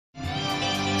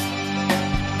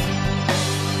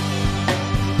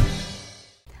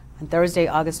On Thursday,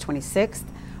 August 26th,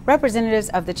 representatives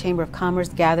of the Chamber of Commerce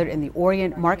gathered in the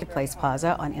Orion Marketplace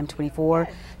Plaza on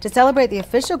M24 to celebrate the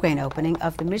official grand opening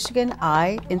of the Michigan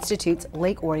Eye Institute's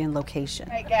Lake Orion location.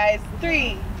 All right, guys,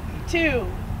 3, 2,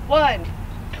 1.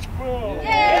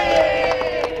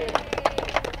 Yay!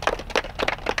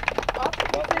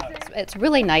 It's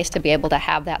really nice to be able to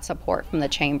have that support from the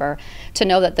Chamber, to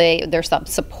know that there's some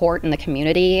support in the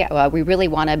community. We really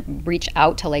want to reach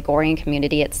out to Lake Orion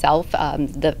community itself.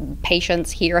 The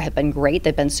patients here have been great.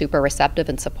 They've been super receptive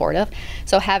and supportive.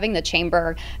 So having the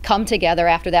Chamber come together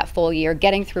after that full year,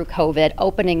 getting through COVID,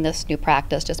 opening this new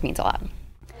practice just means a lot.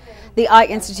 The Eye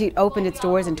Institute opened its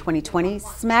doors in 2020,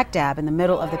 smack dab in the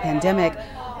middle of the pandemic,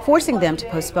 forcing them to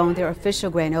postpone their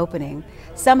official grand opening.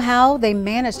 Somehow, they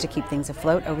managed to keep things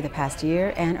afloat over the past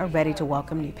year and are ready to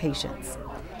welcome new patients.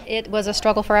 It was a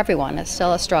struggle for everyone. It's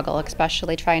still a struggle,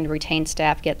 especially trying to retain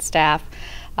staff, get staff,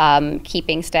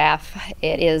 keeping staff.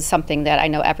 It is something that I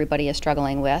know everybody is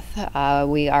struggling with.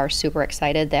 We are super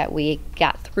excited that we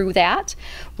got through that.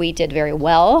 We did very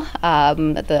well.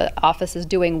 The office is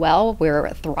doing well. We're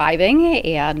thriving,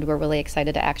 and we're really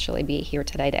excited to actually be here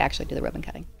today to actually do the ribbon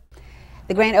cutting.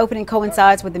 The grand opening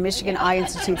coincides with the Michigan Eye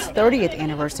Institute's 30th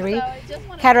anniversary.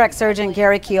 Cataract surgeon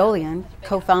Gary Keolian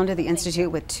co-founded the Institute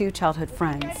with two childhood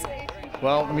friends.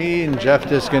 Well, me and Jeff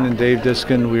Diskin and Dave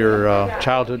Diskin, we were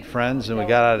childhood friends, and we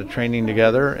got out of training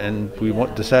together, and we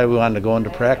decided we wanted to go into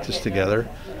practice together.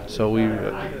 So we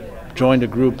joined a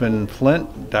group in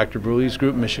Flint, Dr. Bruley's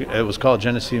group. Michigan. It was called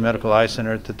Genesee Medical Eye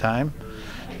Center at the time,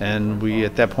 and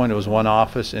at that point it was one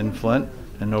office in Flint.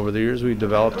 And over the years, we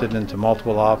developed it into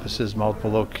multiple offices, multiple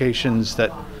locations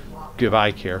that give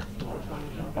eye care.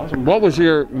 Awesome. What was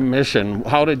your mission?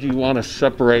 How did you want to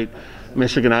separate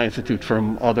Michigan Eye Institute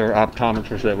from other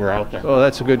optometrists that were out there? Oh,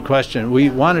 that's a good question.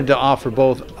 We wanted to offer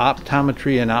both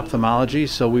optometry and ophthalmology,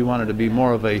 so we wanted to be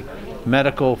more of a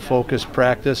medical-focused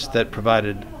practice that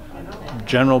provided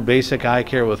general basic eye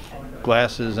care with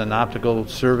glasses and optical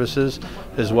services,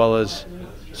 as well as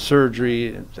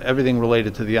surgery, everything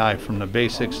related to the eye, from the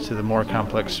basics to the more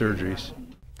complex surgeries.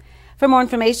 For more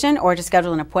information or to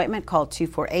schedule an appointment, call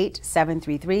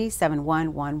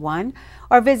 248-733-7111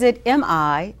 or visit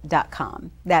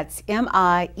mi.com. That's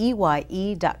mieye.com.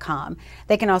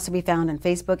 They can also be found on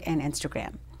Facebook and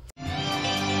Instagram.